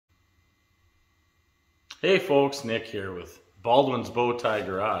Hey folks, Nick here with Baldwin's Bow Tie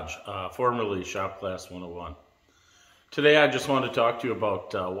Garage, formerly Shop Class 101. Today I just wanted to talk to you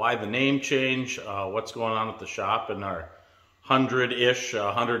about why the name change, what's going on at the shop, and our 100-ish,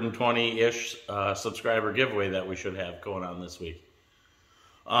 120-ish subscriber giveaway that we should have going on this week.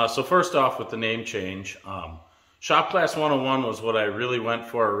 So first off with the name change, Shop Class 101 was what I really went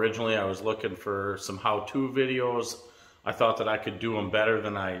for originally. I was looking for some how-to videos. I thought that I could do them better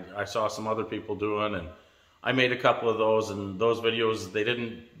than I saw some other people doing, and I made a couple of those, and those videos, they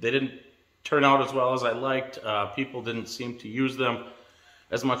didn't turn out as well as I liked. People didn't seem to use them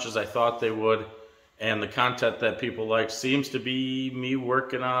as much as I thought they would, and the content that people like seems to be me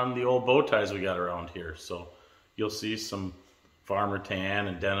working on the old bow ties we got around here. So you'll see some Farmer Tan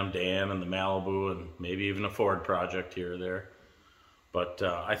and Denim Dan and the Malibu and maybe even a Ford project here or there. But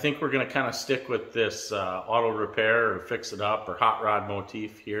I think we're going to kind of stick with this auto repair or fix it up or hot rod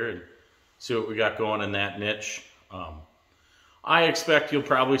motif here and see what we got going in that niche. I expect you'll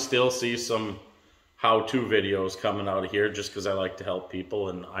probably still see some how-to videos coming out of here just because I like to help people,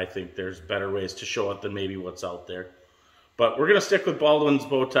 and I think there's better ways to show it than maybe what's out there. But we're going to stick with Baldwin's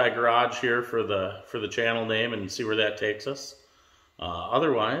Bow Tie Garage here for the channel name and see where that takes us.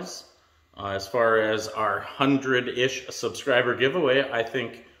 Otherwise, as far as our 100-ish subscriber giveaway, I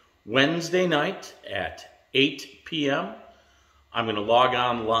think Wednesday night at 8 p.m., I'm going to log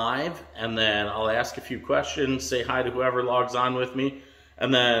on live, and then I'll ask a few questions, say hi to whoever logs on with me,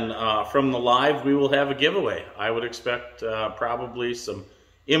 and then from the live, we will have a giveaway. I would expect probably some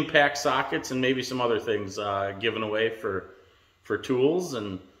impact sockets and maybe some other things given away for tools,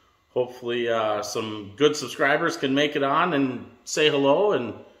 and hopefully some good subscribers can make it on and say hello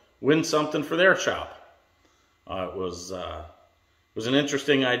and win something for their shop. It was an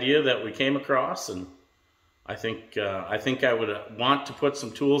interesting idea that we came across, and I think I would want to put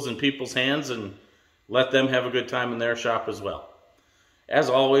some tools in people's hands and let them have a good time in their shop as well. As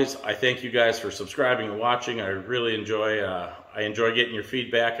always, I thank you guys for subscribing and watching. I really enjoy getting your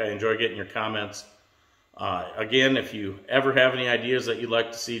feedback. I enjoy getting your comments. Again, if you ever have any ideas that you'd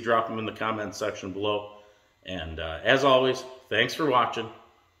like to see, drop them in the comments section below. And as always, thanks for watching.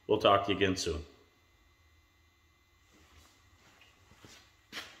 We'll talk to you again soon.